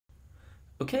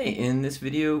Okay, in this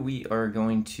video we are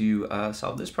going to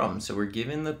solve this problem. So we're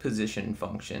given the position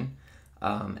function.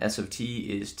 S of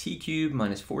t is t cubed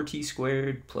minus 4t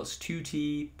squared plus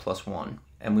 2t plus 1.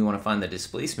 And we want to find the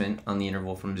displacement on the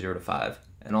interval from 0 to 5,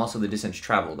 and also the distance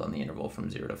traveled on the interval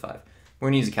from 0 to 5. We're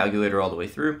going to use a calculator all the way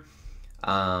through.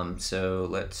 So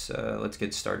let's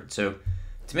get started. So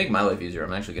to make my life easier,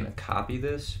 I'm actually going to copy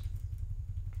this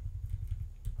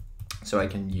so I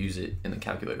can use it in the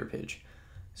calculator page.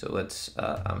 So let's,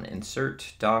 I'm going to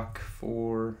insert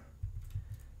doc4,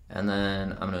 and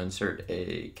then I'm going to insert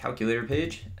a calculator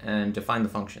page and define the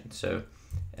function. So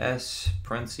s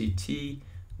parentheses t,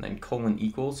 and then colon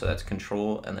equals, so that's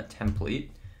control and the template.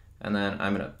 And then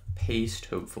I'm going to paste,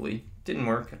 hopefully. Didn't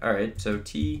work. All right, so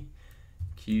t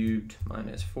cubed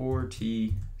minus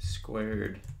 4t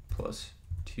squared plus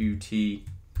 2t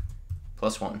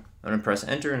plus 1. I'm going to press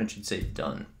enter and it should say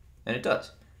done. And it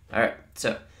does. All right,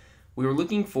 so we were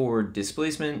looking for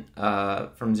displacement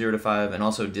from 0 to 5 and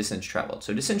also distance traveled.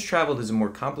 So distance traveled is a more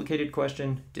complicated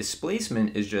question.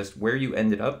 Displacement is just where you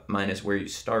ended up minus where you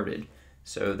started.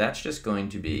 So that's just going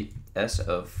to be s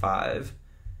of 5.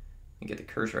 And get the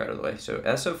cursor out of the way. So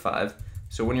s of 5.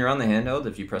 So when you're on the handheld,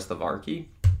 if you press the var key,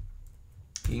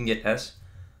 you can get s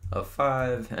of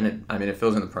 5. And it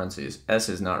fills in the parentheses. S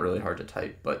is not really hard to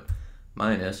type, but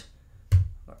minus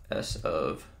s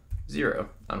of 0.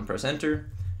 I'm going to press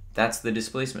enter. That's the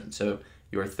displacement. So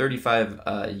you are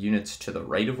 35 units to the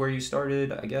right of where you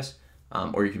started, I guess,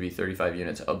 or you could be 35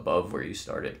 units above where you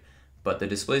started. But the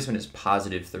displacement is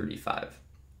positive 35.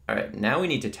 All right, now we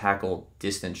need to tackle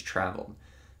distance traveled.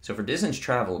 So for distance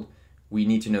traveled, we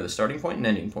need to know the starting point and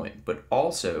ending point, but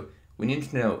also we need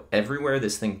to know everywhere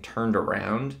this thing turned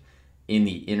around in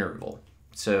the interval.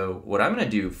 So what I'm going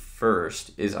to do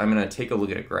first is I'm going to take a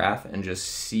look at a graph and just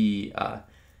see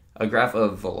a graph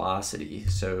of velocity.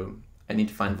 So I need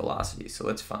to find velocity. So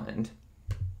let's find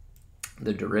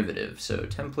the derivative. So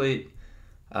template,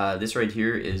 this right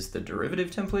here is the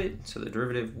derivative template. So the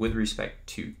derivative with respect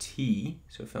to t.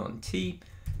 So fill in t,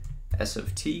 s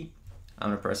of t. I'm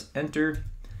going to press enter.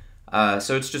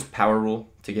 So it's just power rule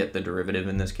to get the derivative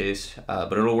in this case,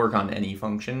 but it'll work on any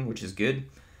function, which is good.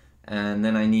 And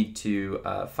then I need to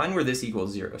find where this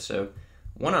equals 0. So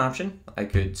one option I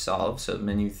could solve, so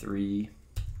menu 3,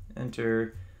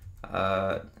 enter.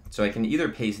 So I can either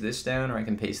paste this down or I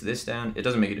can paste this down. It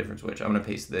doesn't make a difference which. I'm going to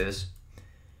paste this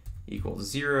equals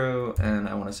 0, and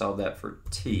I want to solve that for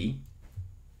t.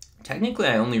 Technically,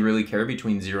 I only really care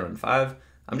between 0 and 5.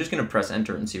 I'm just going to press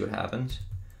enter and see what happens.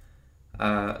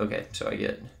 Okay, so I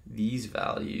get these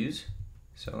values.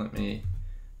 So let me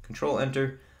control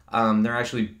enter. They're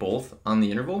actually both on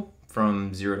the interval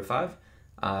from 0 to 5.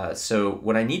 So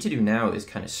what I need to do now is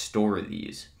kind of store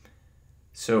these.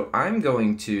 So I'm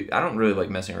going to, I don't really like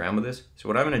messing around with this. So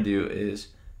what I'm going to do is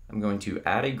I'm going to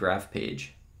add a graph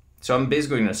page. So I'm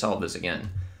basically going to solve this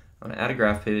again. I'm going to add a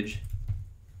graph page.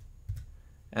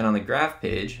 And on the graph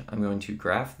page, I'm going to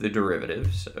graph the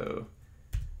derivative. So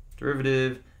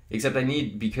derivative, except I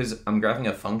need, because I'm graphing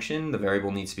a function, the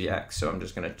variable needs to be x. So I'm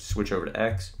just going to switch over to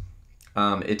x.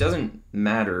 It doesn't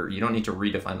matter. You don't need to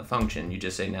redefine the function. You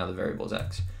just say now the variable is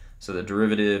x. So the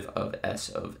derivative of s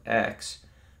of x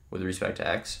with respect to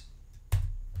x,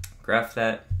 graph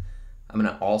that. I'm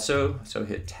going to also, so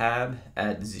hit tab,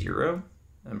 add 0,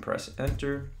 and press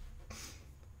enter.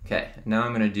 Okay, now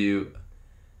I'm going to do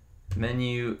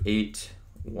menu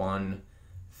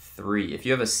 813. If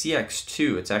you have a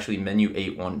CX2, it's actually menu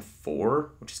 814,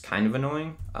 which is kind of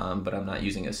annoying, but I'm not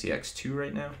using a CX2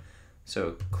 right now.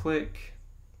 So click,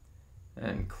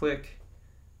 and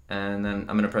then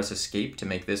I'm going to press escape to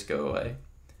make this go away.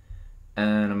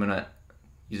 And I'm going to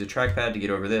use a trackpad to get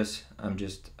over this. I'm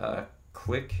just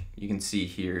click. You can see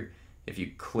here, if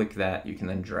you click that, you can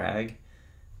then drag.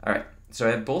 All right, so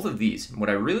I have both of these. What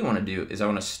I really want to do is I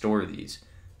want to store these.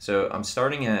 So I'm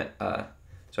starting at, so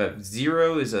I have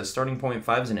 0 is a starting point,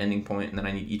 5 is an ending point, and then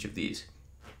I need each of these.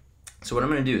 So what I'm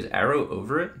going to do is arrow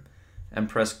over it and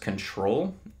press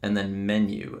Control and then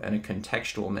Menu, and a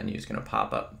contextual menu is going to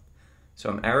pop up. So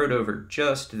I'm arrowed over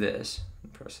just this,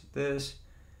 press this,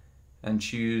 and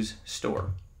choose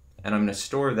Store. And I'm going to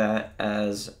store that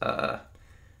as, I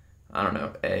don't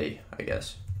know, A, I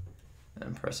guess.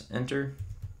 And press Enter.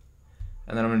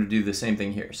 And then I'm going to do the same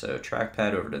thing here. So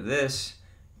trackpad over to this,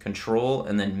 Control,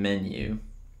 and then Menu.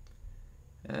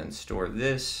 And store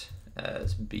this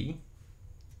as B.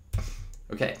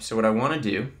 Okay, so what I want to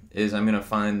do is I'm going to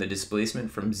find the displacement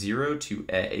from 0 to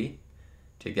A,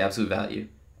 take the absolute value,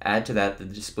 add to that the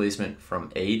displacement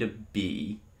from A to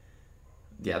B,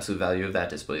 the absolute value of that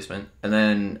displacement, and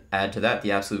then add to that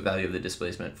the absolute value of the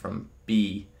displacement from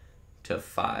B to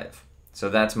 5. So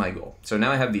that's my goal. So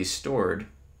now I have these stored.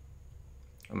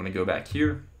 I'm going to go back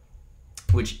here,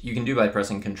 which you can do by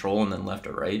pressing Control and then left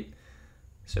or right.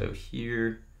 So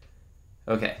here,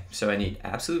 okay, so I need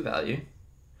absolute value.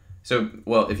 So,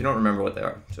 well, if you don't remember what they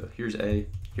are, so here's A,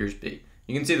 here's B.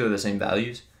 You can see they're the same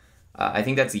values. I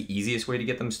think that's the easiest way to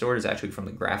get them stored is actually from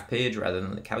the graph page rather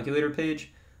than the calculator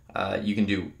page. You can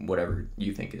do whatever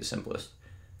you think is simplest.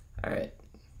 All right,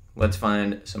 let's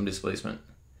find some displacement.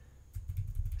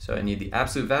 So I need the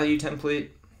absolute value template,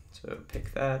 so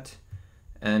pick that.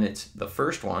 And it's the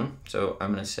first one, so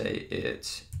I'm going to say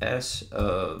it's S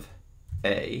of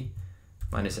A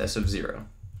minus S of 0.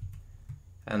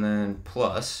 And then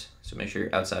plus, so make sure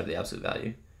you're outside of the absolute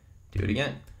value. Do it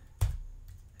again.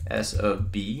 S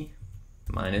of B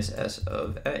minus S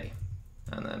of A.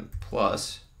 And then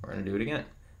plus, we're going to do it again.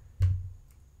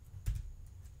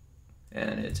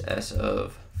 And it's S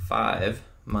of 5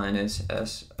 minus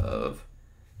S of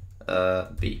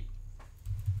B.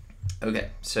 Okay,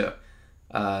 so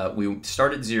we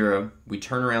start at 0, we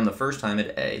turn around the first time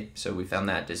at A, so we found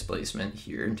that displacement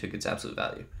here and took its absolute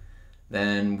value.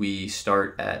 Then we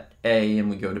start at A and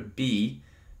we go to B,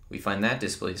 we find that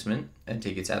displacement and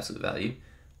take its absolute value.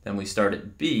 Then we start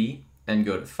at B and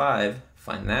go to 5,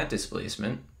 find that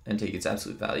displacement and take its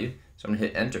absolute value. So I'm going to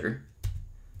hit enter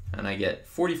and I get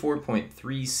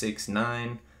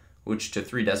 44.369, which to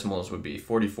 3 decimals would be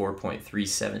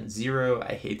 44.370.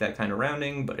 I hate that kind of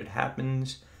rounding, but it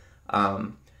happens.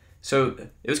 So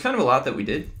it was kind of a lot that we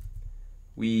did.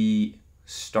 We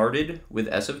started with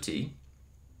S of t.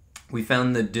 We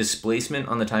found the displacement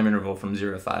on the time interval from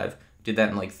 0 to 5. Did that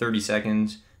in like 30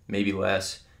 seconds, maybe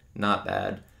less, not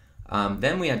bad.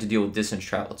 Then we had to deal with distance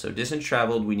traveled. So distance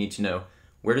traveled, we need to know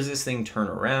where does this thing turn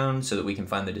around so that we can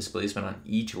find the displacement on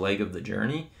each leg of the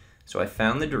journey. So I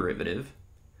found the derivative.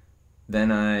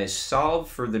 Then I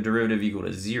solved for the derivative equal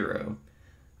to 0.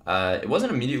 It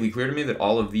wasn't immediately clear to me that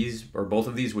all of these, or both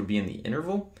of these, would be in the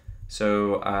interval.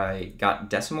 So I got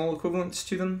decimal equivalents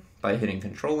to them by hitting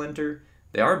Control-Enter.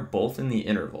 They are both in the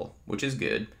interval, which is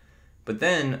good. But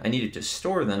then I needed to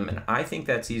store them, and I think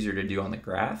that's easier to do on the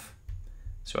graph.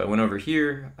 So I went over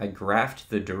here, I graphed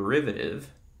the derivative.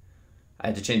 I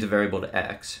had to change the variable to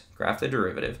x, graph the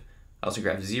derivative. I also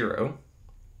graphed 0.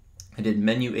 I did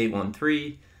menu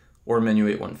 813 or menu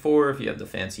 814 if you have the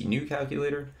fancy new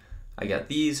calculator. I got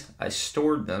these, I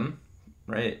stored them,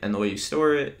 right? And the way you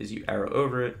store it is you arrow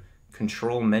over it,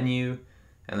 control menu,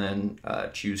 and then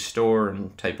choose store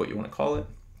and type what you want to call it.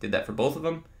 Did that for both of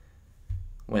them.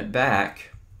 Went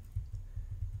back.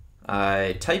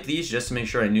 I typed these just to make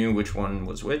sure I knew which one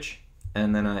was which.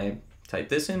 And then I typed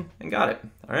this in and got it.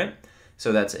 All right.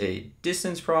 So that's a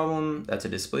distance problem. That's a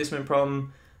displacement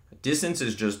problem. Distance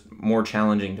is just more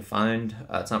challenging to find.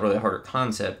 It's not really a harder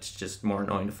concept, it's just more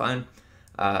annoying to find.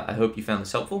 I hope you found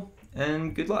this helpful,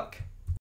 and good luck.